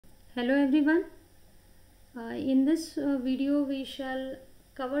Hello everyone. In this video we shall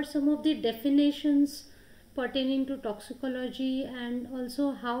cover some of the definitions pertaining to toxicology and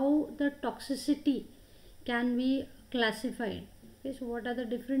also how the toxicity can be classified. Okay, so what are the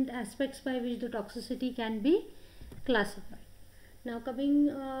different aspects by which the toxicity can be classified. Now coming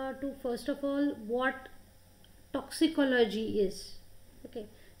to first of all what toxicology is. Okay,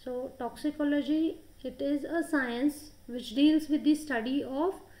 so toxicology, it is a science which deals with the study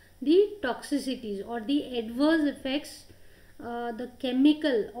of the toxicities or the adverse effects the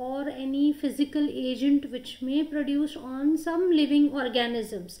chemical or any physical agent which may produce on some living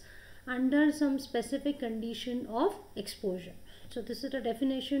organisms under some specific condition of exposure. So this is the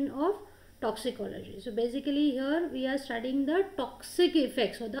definition of toxicology. So basically here we are studying the toxic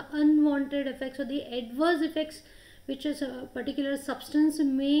effects or the unwanted effects or the adverse effects which is a particular substance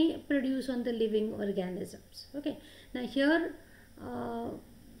may produce on the living organisms. Okay, now here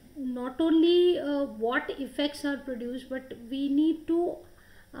not only what effects are produced, but we need to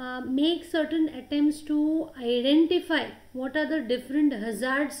make certain attempts to identify what are the different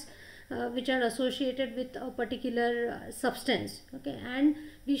hazards which are associated with a particular substance. Okay, and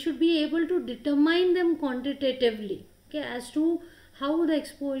we should be able to determine them quantitatively, okay, as to how the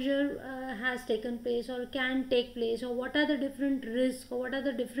exposure has taken place or can take place, or what are the different risks, or what are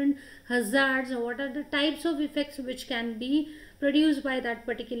the different hazards, or what are the types of effects which can be produced by that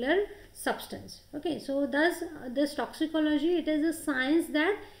particular substance. Okay, so thus this toxicology, it is a science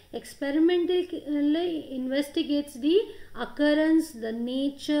that experimentally investigates the occurrence, the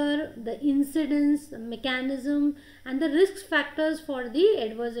nature, the incidence, the mechanism and the risk factors for the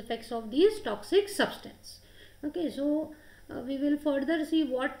adverse effects of these toxic substances. Okay, so we will further see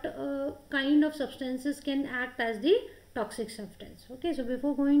what kind of substances can act as the toxic substance. Okay, so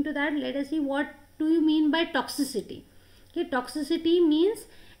before going to that, let us see what do you mean by toxicity. Okay, toxicity means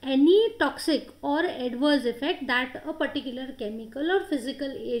any toxic or adverse effect that a particular chemical or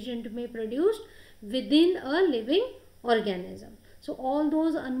physical agent may produce within a living organism. So all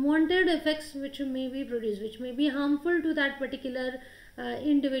those unwanted effects which may be produced, which may be harmful to that particular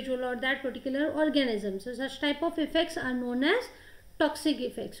individual or that particular organism. So such type of effects are known as toxic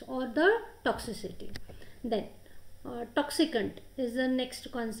effects or the toxicity. Then toxicant is the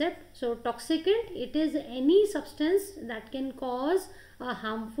next concept. So toxicant, it is any substance that can cause a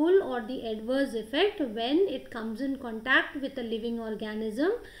harmful or the adverse effect when it comes in contact with a living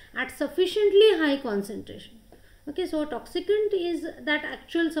organism at sufficiently high concentration. Okay, so toxicant is that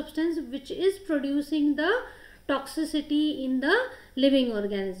actual substance which is producing the toxicity in the living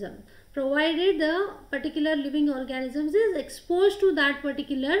organism, provided the particular living organisms is exposed to that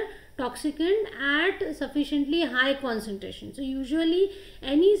particular toxicant at sufficiently high concentration. So usually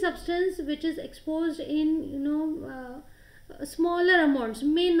any substance which is exposed in smaller amounts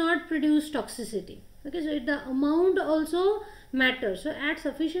may not produce toxicity. Okay, so the amount also matters. So at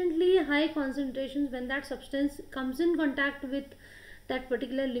sufficiently high concentrations, when that substance comes in contact with that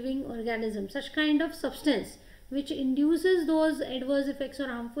particular living organism, such kind of substance which induces those adverse effects or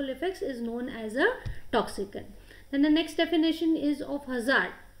harmful effects is known as a toxicant. Then the next definition is of hazard.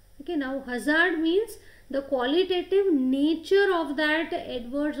 Okay, now hazard means the qualitative nature of that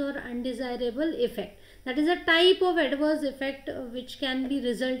adverse or undesirable effect. That is a type of adverse effect which can be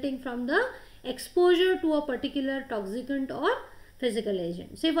resulting from the exposure to a particular toxicant or physical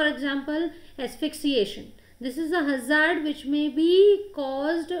agent. Say for example, asphyxiation. This is a hazard which may be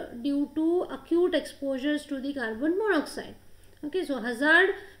caused due to acute exposures to the carbon monoxide. Okay, so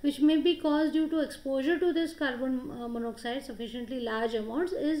hazard which may be caused due to exposure to this carbon monoxide sufficiently large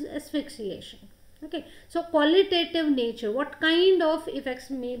amounts is asphyxiation. Okay, so qualitative nature, what kind of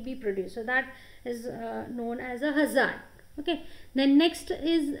effects may be produced, so that is known as a hazard. Okay, then next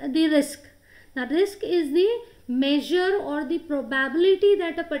is the risk. Now risk is the measure or the probability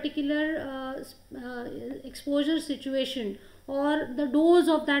that a particular exposure situation or the dose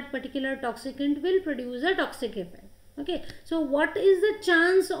of that particular toxicant will produce a toxic effect. Okay, so what is the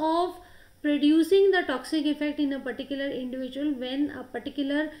chance of producing the toxic effect in a particular individual when a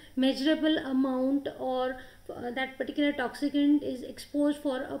particular measurable amount or that particular toxicant is exposed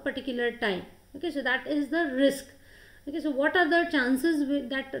for a particular time. Okay, so that is the risk. Okay, so what are the chances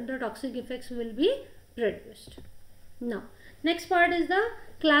that the toxic effects will be produced? Now next part is the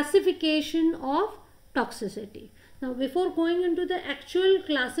classification of toxicity. Now before going into the actual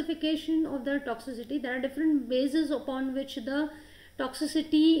classification of the toxicity, there are different bases upon which the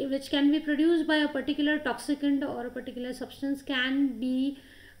toxicity which can be produced by a particular toxicant or a particular substance can be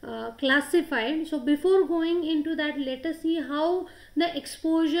classified. So before going into that, let us see how the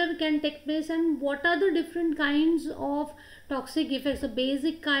exposure can take place and what are the different kinds of toxic effects, the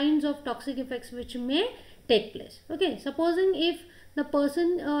basic kinds of toxic effects which may take place. Okay, supposing if the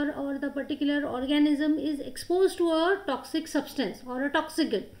person or the particular organism is exposed to a toxic substance or a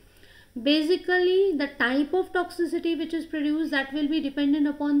toxicant, basically the type of toxicity which is produced, that will be dependent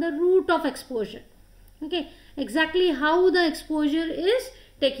upon the route of exposure. Okay, exactly how the exposure is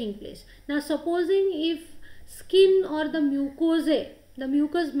taking place. Now supposing if skin or the mucosae, the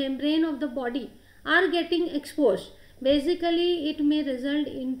mucous membrane of the body are getting exposed, basically it may result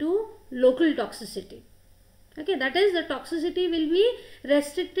into local toxicity. Okay, that is, the toxicity will be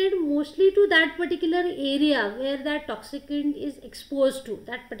restricted mostly to that particular area where that toxicant is exposed to,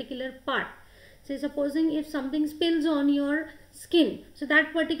 that particular part. Say supposing if something spills on your skin, so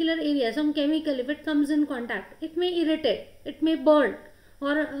that particular area, some chemical, if it comes in contact, it may irritate, it may burn,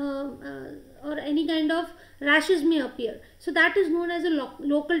 or any kind of rashes may appear. So that is known as a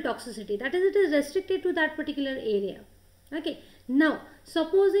local toxicity, that is, it is restricted to that particular area. Okay, now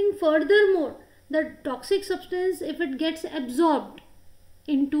supposing furthermore the toxic substance, if it gets absorbed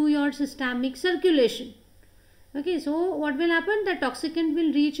into your systemic circulation, okay, so what will happen, the toxicant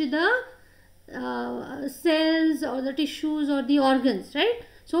will reach the cells or the tissues or the organs, right?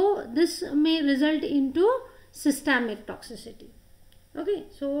 So this may result into systemic toxicity. Okay,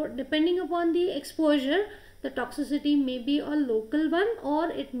 so depending upon the exposure, the toxicity may be a local one or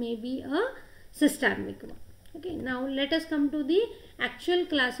it may be a systemic one. Okay, now let us come to the actual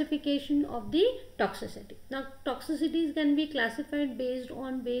classification of the toxicity. Now toxicities can be classified based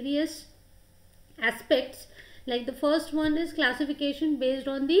on various aspects. Like the first one is classification based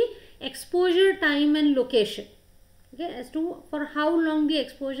on the exposure time and location. Okay, as to for how long the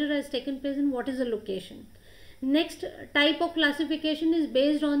exposure has taken place and what is the location. Next type of classification is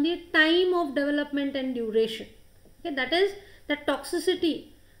based on the time of development and duration. Okay, that is the toxicity.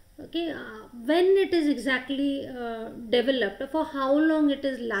 Okay, when it is exactly developed, for how long it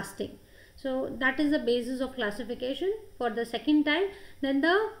is lasting. So that is the basis of classification for the second type. Then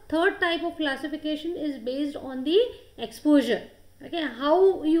the third type of classification is based on the exposure. Okay,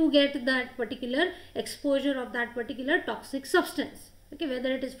 how you get that particular exposure of that particular toxic substance. Okay,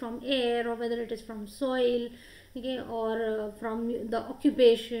 whether it is from air or whether it is from soil, okay, or from the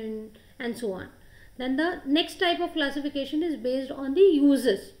occupation and so on. Then the next type of classification is based on the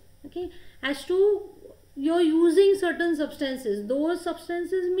uses. Okay, as to you're using certain substances, those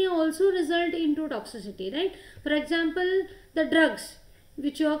substances may also result into toxicity, right? For example, the drugs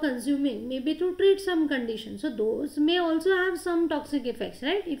which you are consuming maybe to treat some condition, so those may also have some toxic effects,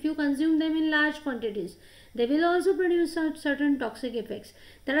 right? If you consume them in large quantities, they will also produce certain toxic effects.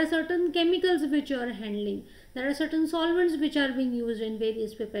 There are certain chemicals which you are handling, there are certain solvents which are being used in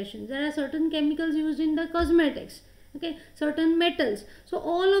various preparations, there are certain chemicals used in the cosmetics, okay, certain metals. So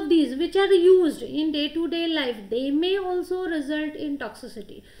all of these which are used in day-to-day life, they may also result in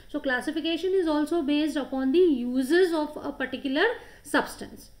toxicity. So classification is also based upon the uses of a particular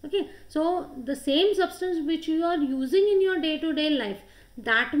substance. Okay, so the same substance which you are using in your day-to-day life,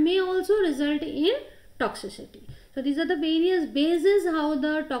 that may also result in toxicity. So these are the various bases how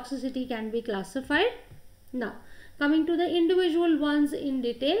the toxicity can be classified. Now coming to the individual ones in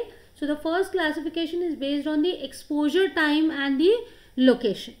detail. So the first classification is based on the exposure time and the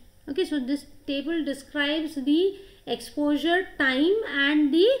location. Okay, so this table describes the exposure time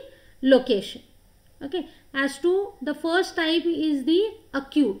and the location. Okay, as to the first type is the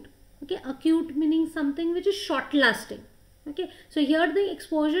acute. Okay, acute meaning something which is short lasting. Okay, so here the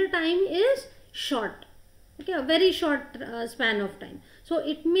exposure time is short. Okay, a very short span of time. So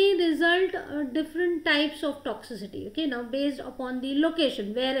it may result different types of toxicity. Okay, now based upon the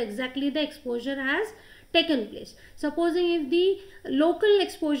location where exactly the exposure has taken place. Supposing if the local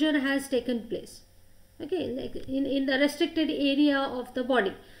exposure has taken place, okay, like in the restricted area of the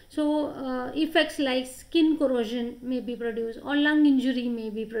body, so effects like skin corrosion may be produced or lung injury may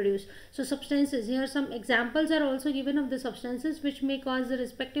be produced. So substances, here some examples are also given of the substances which may cause the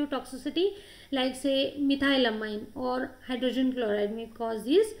respective toxicity, like say methylamine or hydrogen chloride may cause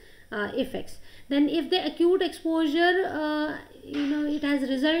these effects. Then if the acute exposure it has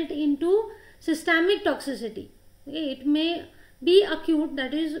result into systemic toxicity, okay, it may be acute,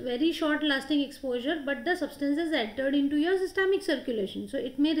 that is very short lasting exposure, but the substances entered into your systemic circulation, so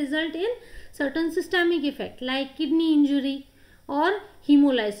it may result in certain systemic effect like kidney injury or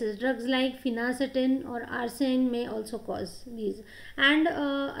hemolysis. Drugs like phenacetin or arsine may also cause these. And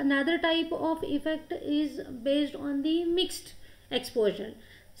another type of effect is based on the mixed exposure,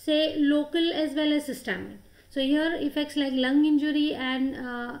 say local as well as systemic. So here effects like lung injury and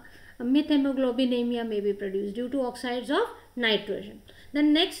methemoglobinemia may be produced due to oxides of nitrogen. The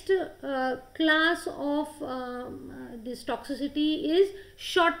next class of this toxicity is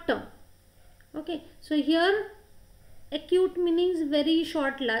short term. Okay, so here acute means very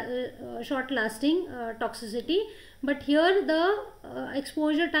short lasting toxicity, but here the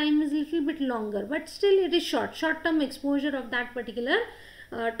exposure time is little bit longer, but still it is short term exposure of that particular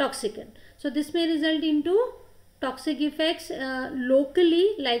toxicant. So this may result into toxic effects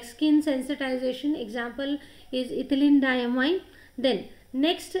locally, like skin sensitization. Example is ethylene diamine. Then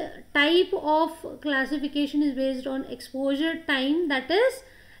next type of classification is based on exposure time, that is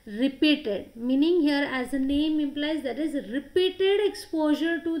repeated, meaning here, as the name implies, there is repeated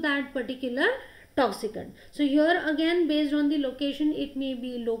exposure to that particular toxicant. So here again, based on the location, it may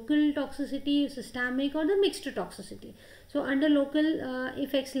be local toxicity, systemic, or the mixed toxicity. So under local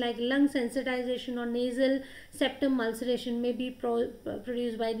effects like lung sensitization or nasal septum ulceration may be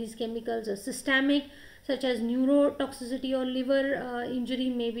produced by these chemicals, or systemic such as neurotoxicity or liver injury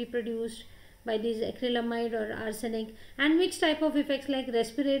may be produced by these acrylamide or arsenic, and mixed type of effects like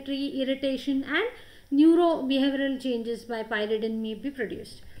respiratory irritation and neurobehavioral changes by pyridine may be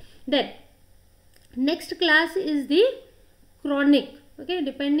produced. Then next class is the chronic. Okay,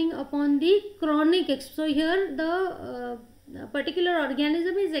 depending upon the chronic, so here the particular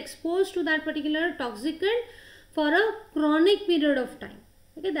organism is exposed to that particular toxicant for a chronic period of time.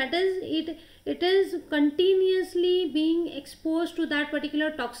 Okay, that is it is continuously being exposed to that particular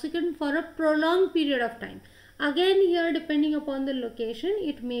toxicant for a prolonged period of time. Again here, depending upon the location,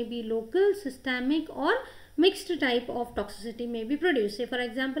 it may be local, systemic, or mixed type of toxicity may be produced. Say for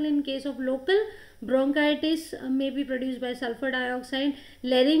example, in case of local, bronchitis may be produced by sulfur dioxide,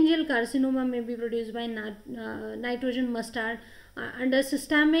 laryngeal carcinoma may be produced by nitrogen mustard. Under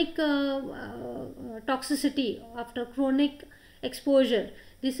systemic toxicity after chronic exposure,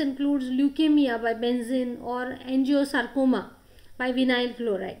 this includes leukemia by benzene or angiosarcoma by vinyl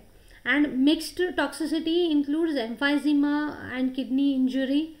chloride. And mixed toxicity includes emphysema and kidney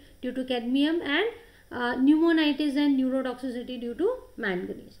injury due to cadmium, and pneumonitis and neurotoxicity due to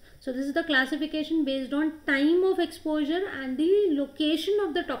manganese. So this is the classification based on time of exposure and the location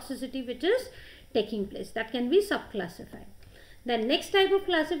of the toxicity which is taking place. That can be subclassified. The next type of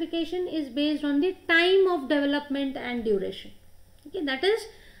classification is based on the time of development and duration. Okay, that is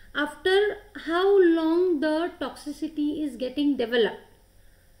after how long the toxicity is getting developed.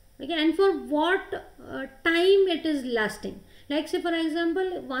 Okay, and for what time it is lasting. Like say for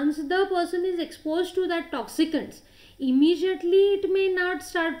example, once the person is exposed to that toxicants, immediately it may not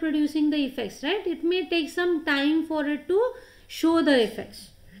start producing the effects, right? It may take some time for it to show the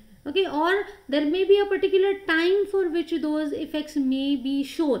effects. Okay, or there may be a particular time for which those effects may be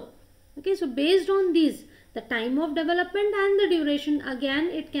shown. Okay, so based on these, the time of development and the duration, again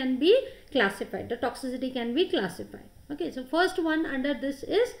it can be classified. The toxicity can be classified. Okay, so first one under this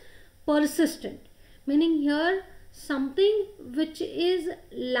is persistent, meaning here something which is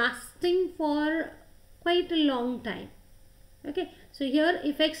lasting for quite a long time. Okay, so here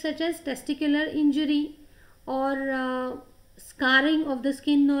effects such as testicular injury or scarring of the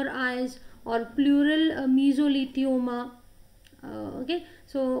skin or eyes, or pleural mesothelioma. Okay,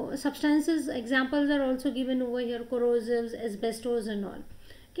 so substances examples are also given over here, corrosives, asbestos and all.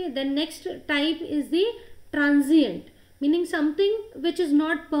 Okay, then next type is the transient, meaning something which is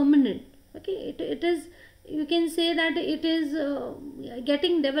not permanent. Okay, it is, you can say that it is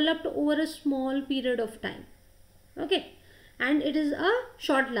getting developed over a small period of time. Okay, and it is a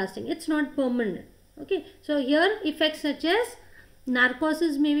short lasting, it's not permanent. Okay, so here effects such as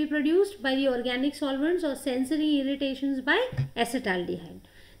narcosis may be produced by the organic solvents or sensory irritations by acetaldehyde.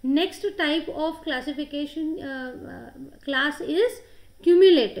 Next type of classification class is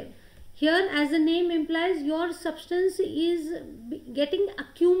cumulative. Here, as the name implies, your substance is getting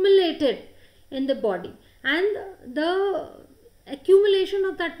accumulated in the body, and the accumulation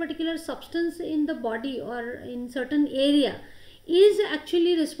of that particular substance in the body or in certain area is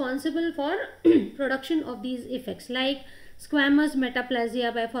actually responsible for production of these effects, like squamous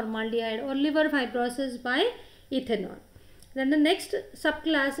metaplasia by formaldehyde or liver fibrosis by ethanol. Then the next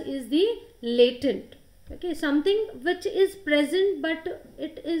subclass is the latent. Okay, something which is present but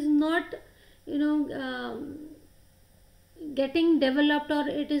it is not, getting developed, or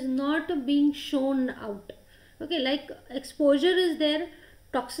it is not being shown out. Okay, like exposure is there,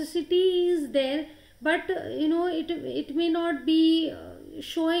 toxicity is there, but it may not be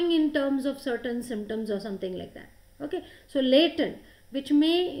showing in terms of certain symptoms or something like that. Okay, so latent, which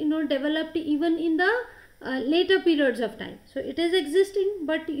may developed even in the later periods of time. So it is existing,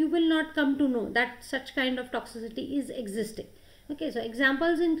 but you will not come to know that such kind of toxicity is existing. Okay, so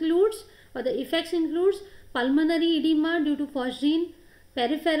examples includes, or the effects includes, pulmonary edema due to phosgene,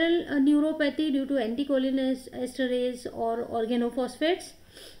 peripheral neuropathy due to anticholinesterase or organophosphates,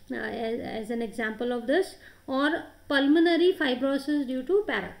 as an example of this, or pulmonary fibrosis due to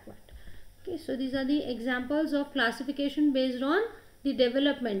paraquat. Okay, so these are the examples of classification based on the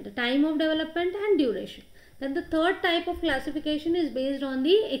development, the time of development and duration. Then the third type of classification is based on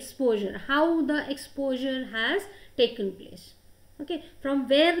the exposure, how the exposure has taken place. Okay, from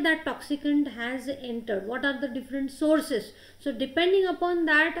where that toxicant has entered, what are the different sources. So depending upon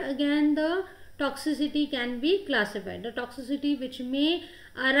that, again the toxicity can be classified. The toxicity which may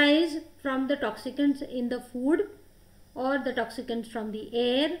arise from the toxicants in the food, or the toxicants from the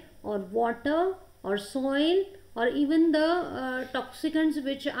air or water or soil, or even the toxicants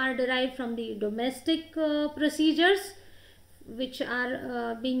which are derived from the domestic procedures which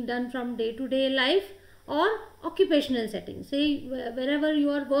are being done from day-to-day life, or occupational settings. Say wherever you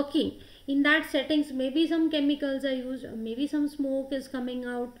are working, in that settings maybe some chemicals are used, or maybe some smoke is coming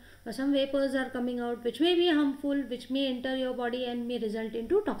out, or some vapors are coming out which may be harmful, which may enter your body and may result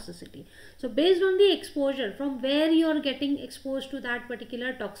into toxicity. So based on the exposure, from where you are getting exposed to that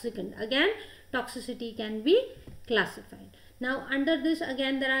particular toxicant, again toxicity can be classified. Now under this,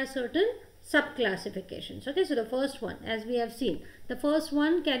 again there are certain sub-classifications. Okay, so the first one, as we have seen, the first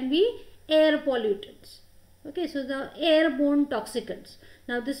one can be air pollutants. Okay, so the airborne toxicants.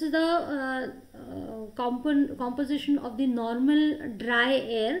 Now this is the composition of the normal dry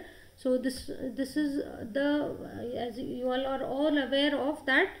air. So this is the, as you all are all aware of,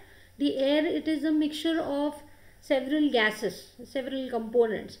 that the air, it is a mixture of several gases, several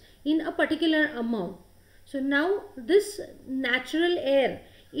components in a particular amount. So now this natural air,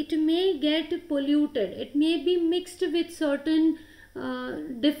 it may get polluted, it may be mixed with certain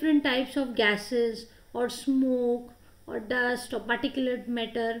different types of gases or smoke or dust or particulate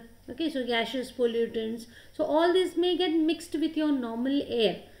matter. Okay, so gaseous pollutants. So all this may get mixed with your normal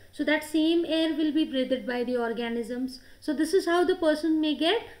air. So that same air will be breathed by the organisms. So this is how the person may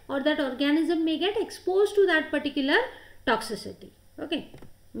get, or that organism may get exposed to that particular toxicity. Okay,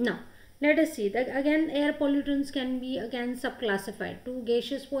 now let us see that again air pollutants can be again subclassified to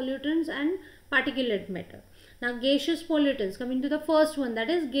gaseous pollutants and particulate matter. Now gaseous pollutants, coming to the first one, that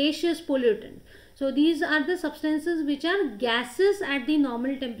is gaseous pollutant. So these are the substances which are gases at the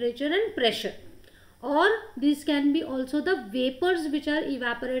normal temperature and pressure, or these can be also the vapors which are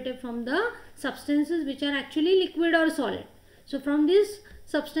evaporated from the substances which are actually liquid or solid. So from these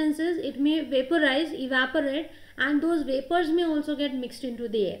substances it may vaporize, evaporate, and those vapors may also get mixed into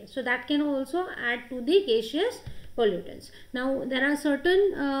the air. So that can also add to the gaseous pollutants. Now there are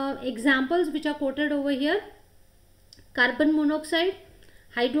certain examples which are quoted over here: carbon monoxide,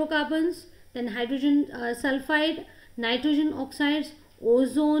 hydrocarbons, then hydrogen sulfide, nitrogen oxides,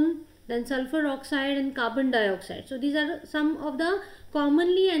 ozone, then sulfur oxide and carbon dioxide. So these are some of the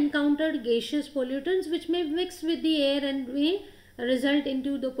commonly encountered gaseous pollutants which may mix with the air and may result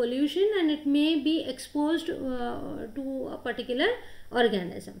into the pollution, and it may be exposed to a particular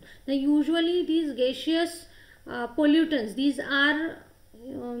organism. Now usually these gaseous pollutants, these are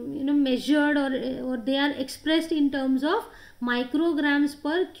measured, or they are expressed in terms of micrograms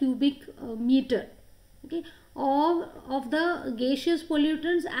per cubic meter, okay, of the gaseous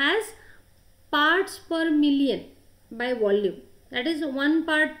pollutants as parts per million by volume. That is 1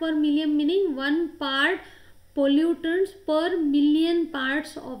 part per million, meaning 1 part pollutants per million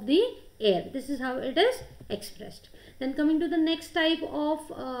parts of the air. This is how it is expressed. Then coming to the next type of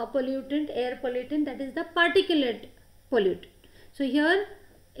pollutant, air pollutant, that is the particulate pollutant. So here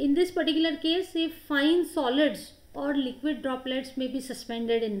in this particular case, say fine solids or liquid droplets may be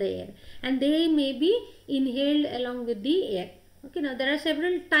suspended in the air and they may be inhaled along with the air. Okay, now there are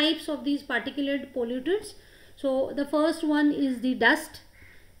several types of these particulate pollutants. So the first one is the dust,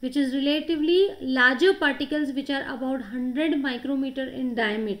 which is relatively larger particles which are about 100 micrometer in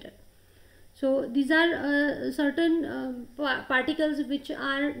diameter. So these are certain particles which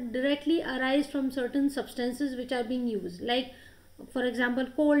are directly arise from certain substances which are being used, like for example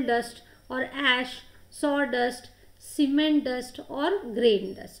coal dust or ash, sawdust, cement dust or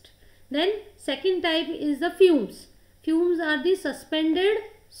grain dust. Then second type is the fumes. Fumes are the suspended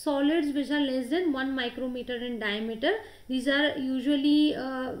solids which are less than 1 micrometer in diameter. These are usually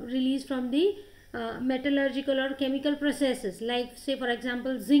released from the metallurgical or chemical processes, like say for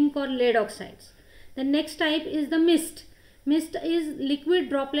example zinc or lead oxides. The next type is the mist. Mist is liquid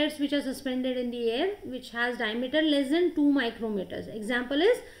droplets which are suspended in the air which has diameter less than 2 micrometers. Example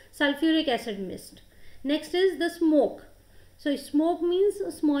is sulfuric acid mist. Next is the smoke. So smoke means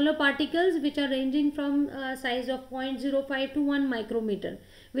smaller particles which are ranging from size of 0.05 to 1 micrometer,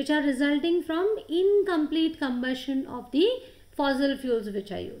 which are resulting from incomplete combustion of the fossil fuels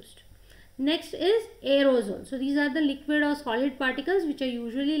which are used. Next is aerosol. So these are the liquid or solid particles which are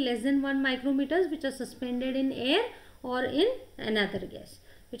usually less than 1 micrometers, which are suspended in air or in another gas,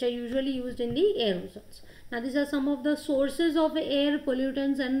 which are usually used in the aerosols. Now these are some of the sources of air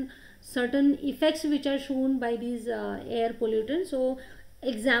pollutants and certain effects which are shown by these air pollutants. So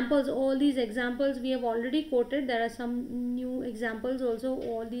examples, all these examples we have already quoted. There are some new examples also.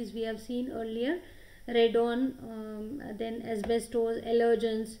 All these we have seen earlier. Radon, then asbestos,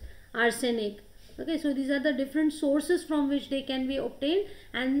 allergens, arsenic. Okay, so these are the different sources from which they can be obtained,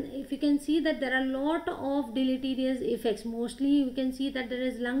 and if you can see that there are a lot of deleterious effects. Mostly you can see that there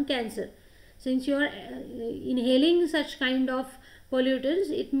is lung cancer. Since you are inhaling such kind of pollutants,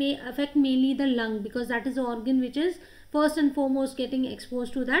 it may affect mainly the lung, because that is the organ which is first and foremost getting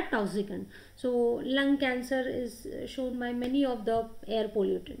exposed to that toxicant. So lung cancer is shown by many of the air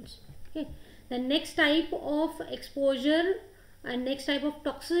pollutants. Okay, the next type of exposure and next type of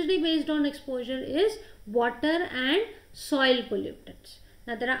toxicity based on exposure is water and soil pollutants.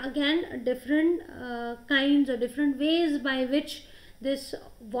 Now there are again different kinds or different ways by which this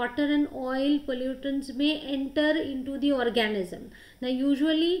water and oil pollutants may enter into the organism. Now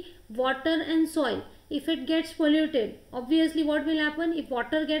usually water and soil, if it gets polluted, obviously what will happen? If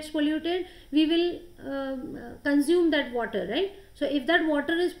water gets polluted, we will consume that water, right? So if that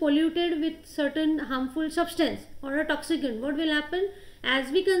water is polluted with certain harmful substance or a toxicant, what will happen? As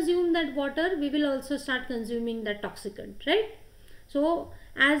we consume that water, we will also start consuming that toxicant, right? So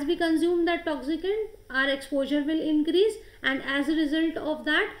as we consume that toxicant, our exposure will increase, and as a result of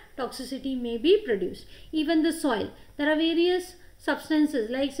that, toxicity may be produced. Even the soil, there are various substances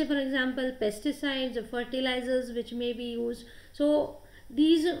like, say for example, pesticides or fertilizers which may be used. So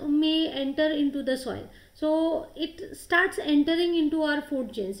these may enter into the soil. So it starts entering into our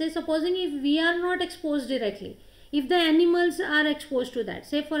food chain. Say supposing if we are not exposed directly, if the animals are exposed to that,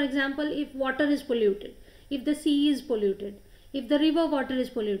 say for example, if water is polluted, if the sea is polluted, if the river water is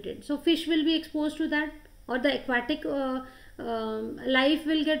polluted, so fish will be exposed to that, or the aquatic life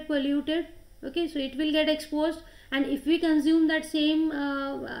will get polluted. Okay, so it will get exposed, and if we consume that same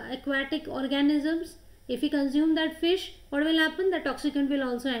aquatic organisms, if we consume that fish, what will happen? The toxicant will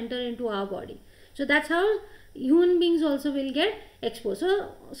also enter into our body. So that's how human beings also will get exposed.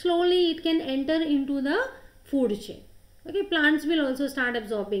 So slowly it can enter into the food chain. Okay, plants will also start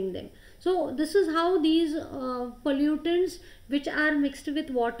absorbing them. So this is how these pollutants which are mixed with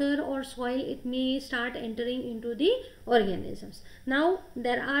water or soil, it may start entering into the organisms. Now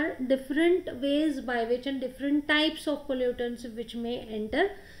there are different ways by which and different types of pollutants which may enter.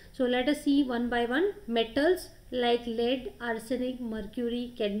 So let us see one by one. Metals like lead, arsenic,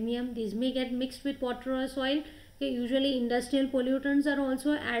 mercury, cadmium, these may get mixed with water or soil. Okay, usually industrial pollutants are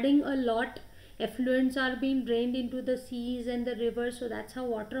also adding a lot. Effluents are being drained into the seas and the rivers, so that's how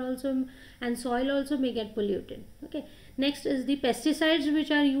water also and soil also may get polluted. Okay, next is the pesticides which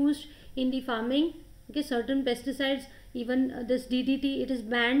are used in the farming. Okay, certain pesticides, even this DDT, it is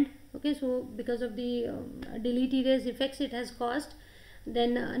banned. Okay, so because of the deleterious effects it has caused.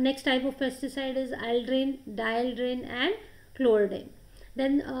 Then next type of pesticide is aldrin, dieldrin and chlordine.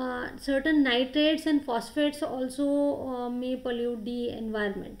 Then certain nitrates and phosphates also may pollute the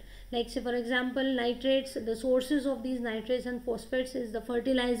environment. Like say for example, nitrates, the sources of these nitrates and phosphates is the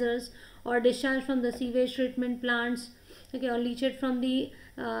fertilizers or discharge from the sewage treatment plants, okay, or leachate from the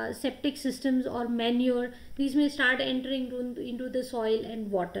septic systems or manure. These may start entering into the soil and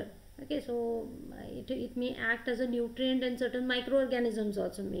water. Okay, so it may act as a nutrient, and certain microorganisms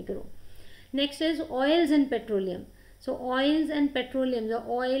also may grow. Next is oils and petroleum. So oils and petroleum, the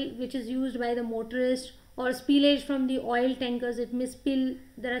oil which is used by the motorist or spillage from the oil tankers, it may spill.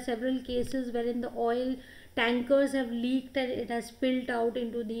 There are several cases wherein the oil tankers have leaked and it has spilled out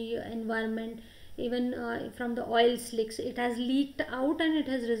into the environment. Even from the oil slicks, it has leaked out and it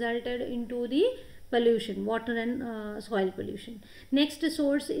has resulted into the pollution, water and soil pollution. Next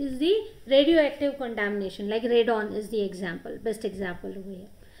source is the radioactive contamination, like radon is the example, best example over here.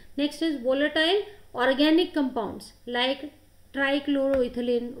 Next is volatile organic compounds like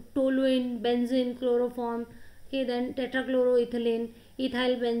trichloroethylene, toluene, benzene, chloroform, okay, then tetrachloroethylene,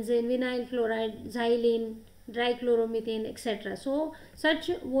 ethyl benzene, vinyl chloride, xylene, dichloromethane, etc. So such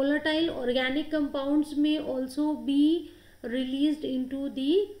volatile organic compounds may also be released into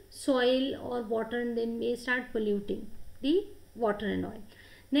the soil or water, and then may start polluting the water and oil.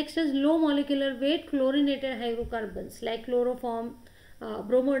 Next is low molecular weight chlorinated hydrocarbons like chloroform,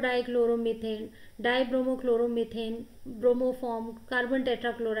 bromodichloromethane, dibromochloromethane, bromoform, carbon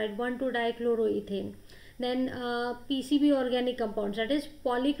tetrachloride, 1,2-dichloroethane. Then PCB organic compounds, that is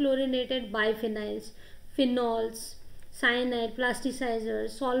polychlorinated biphenyls, phenols, cyanide, plasticizers,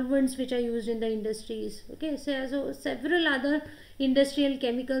 solvents which are used in the industries. Okay, so several other industrial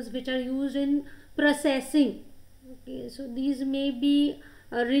chemicals which are used in processing. Okay, so these may be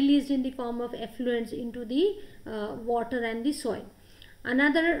released in the form of effluents into the water and the soil.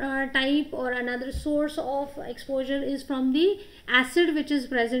 Another type or another source of exposure is from the acid which is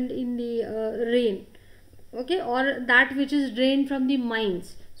present in the rain, okay, or that which is drained from the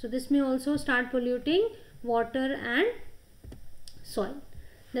mines. So this may also start polluting water and soil.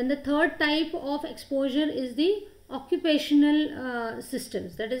 Then the third type of exposure is the occupational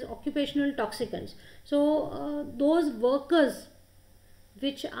systems, that is occupational toxicants. So those workers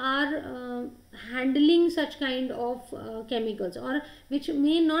which are handling such kind of chemicals, or which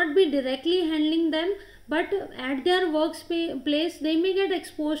may not be directly handling them, but at their workplace they may get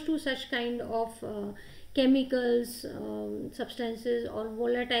exposed to such kind of chemicals, substances or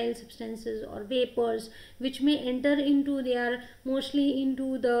volatile substances or vapors which may enter into their, mostly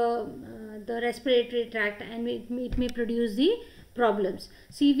into the respiratory tract, and it may produce the problems.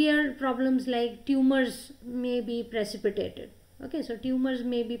 Severe problems like tumors may be precipitated. Okay, so tumors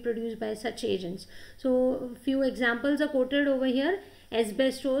may be produced by such agents. So few examples are quoted over here.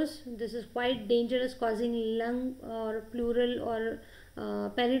 Asbestos, this is quite dangerous, causing lung or pleural or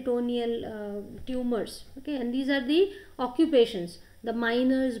peritoneal tumors. Okay, and these are the occupations, the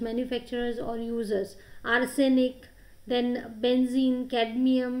miners, manufacturers or users. Arsenic, then benzene,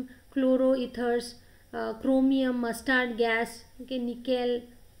 cadmium, chloroethers, chromium, mustard gas, okay, nickel,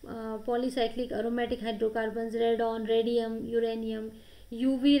 polycyclic aromatic hydrocarbons, radon, radium, uranium,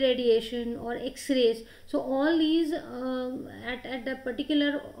 UV radiation or X-rays. So all these at the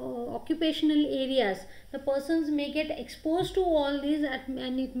particular occupational areas, the persons may get exposed to all these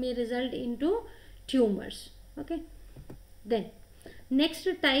and it may result into tumors. Okay. Then next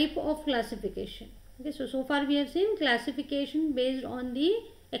type of classification. Okay, so far we have seen classification based on the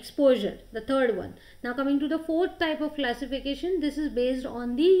exposure, the third one. Now coming to the fourth type of classification, this is based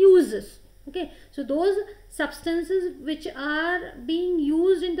on the uses. Okay, so those substances which are being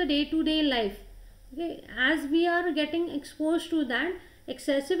used in the day-to-day life, okay, as we are getting exposed to that,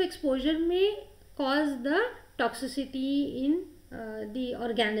 excessive exposure may cause the toxicity in the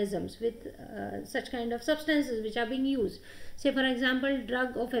organisms with such kind of substances which are being used. Say for example,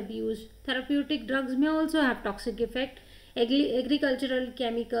 drug of abuse, therapeutic drugs may also have toxic effect, agricultural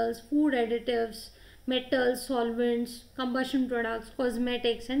chemicals, food additives, metals, solvents, combustion products,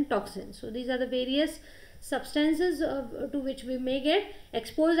 cosmetics and toxins. So these are the various substances to which we may get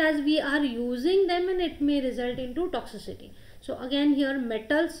exposed as we are using them, and it may result into toxicity. So again here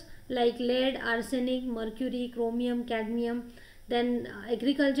metals like lead, arsenic, mercury, chromium, cadmium. Then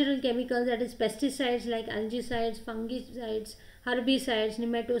agricultural chemicals, that is pesticides like algicides, fungicides, herbicides,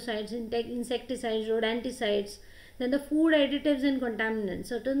 nematicides, insecticides, rodenticides. Then the food additives and contaminants.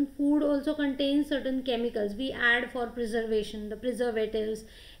 Certain food also contains certain chemicals we add for preservation, the preservatives,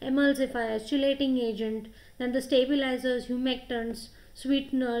 emulsifiers, chelating agent. Then the stabilizers, humectants,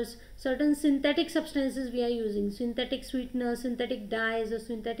 sweeteners, certain synthetic substances we are using, synthetic sweeteners, synthetic dyes or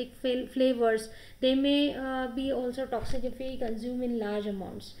synthetic flavors. They may be also toxic if we consume in large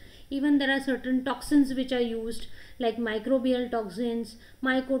amounts. Even there are certain toxins which are used like microbial toxins,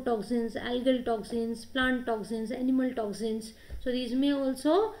 mycotoxins, algal toxins, plant toxins, animal toxins. So these may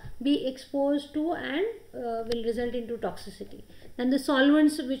also be exposed to and will result into toxicity. Then the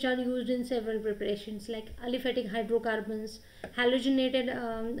solvents which are used in several preparations like aliphatic hydrocarbons, halogenated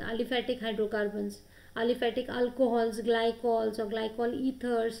aliphatic hydrocarbons, aliphatic alcohols, glycols or glycol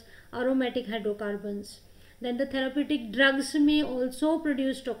ethers, aromatic hydrocarbons. Then the therapeutic drugs may also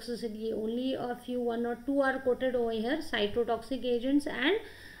produce toxicity. Only a few, one or two are quoted over here: cytotoxic agents and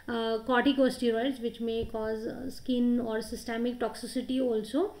corticosteroids, which may cause skin or systemic toxicity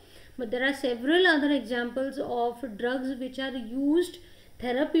also. But there are several other examples of drugs which are used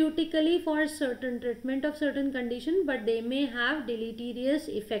therapeutically for certain treatment of certain condition, but they may have deleterious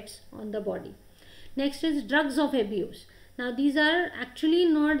effects on the body. Next is drugs of abuse. Now these are actually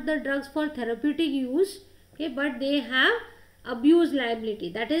not the drugs for therapeutic use, okay, but they have abuse liability.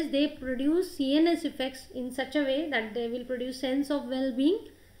 That is, they produce CNS effects in such a way that they will produce sense of well-being.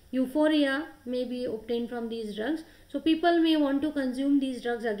 Euphoria may be obtained from these drugs. So people may want to consume these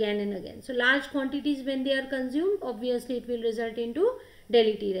drugs again and again. So large quantities when they are consumed, obviously it will result into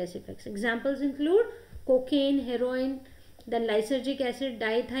deleterious effects. Examples include cocaine, heroin, then lysergic acid,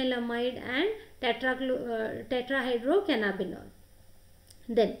 diethylamide and tetrahydrocannabinol.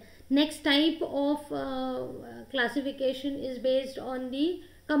 Then next type of classification is based on the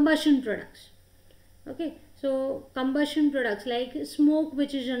combustion products. Okay, so combustion products like smoke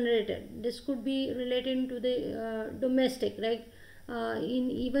which is generated, this could be related to the domestic, right? In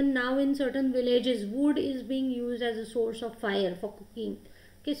even now in certain villages, wood is being used as a source of fire for cooking.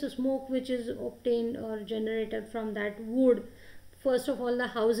 Okay, so smoke which is obtained or generated from that wood. First of all, the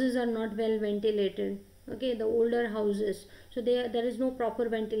houses are not well ventilated. Okay, the older houses, so there is no proper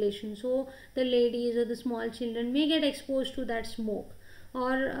ventilation, so the ladies or the small children may get exposed to that smoke,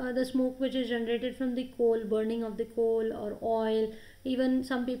 or the smoke which is generated from the coal, burning of the coal or oil. Even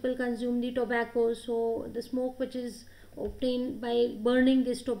some people consume the tobacco, so the smoke which is obtained by burning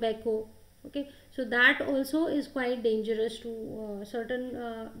this tobacco. Okay, so that also is quite dangerous to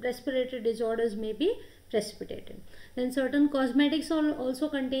certain respiratory disorders may be precipitated. Then certain cosmetics also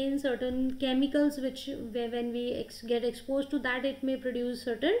contain certain chemicals which when we get exposed to that, it may produce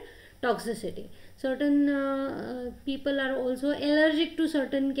certain toxicity. Certain people are also allergic to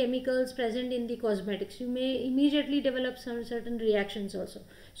certain chemicals present in the cosmetics. You may immediately develop some certain reactions also,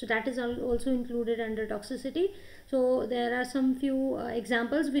 so that is also included under toxicity. So there are some few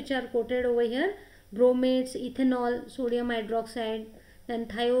examples which are quoted over here: bromates, ethanol, sodium hydroxide, then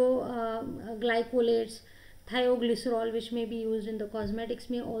thioglycolates, thioglycerol, which may be used in the cosmetics,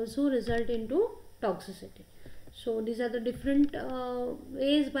 may also result into toxicity. So these are the different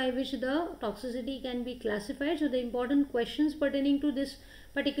ways by which the toxicity can be classified. So the important questions pertaining to this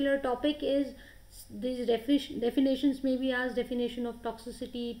particular topic is these definitions may be asked: definition of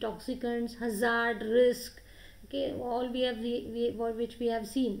toxicity, toxicants, hazard, risk. Okay, all which we have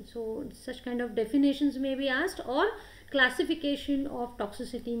seen. So such kind of definitions may be asked, or classification of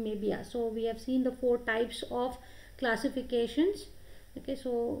toxicity may be asked. So we have seen the 4 types of classifications. Okay,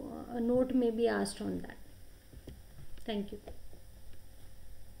 so a note may be asked on that. Thank you.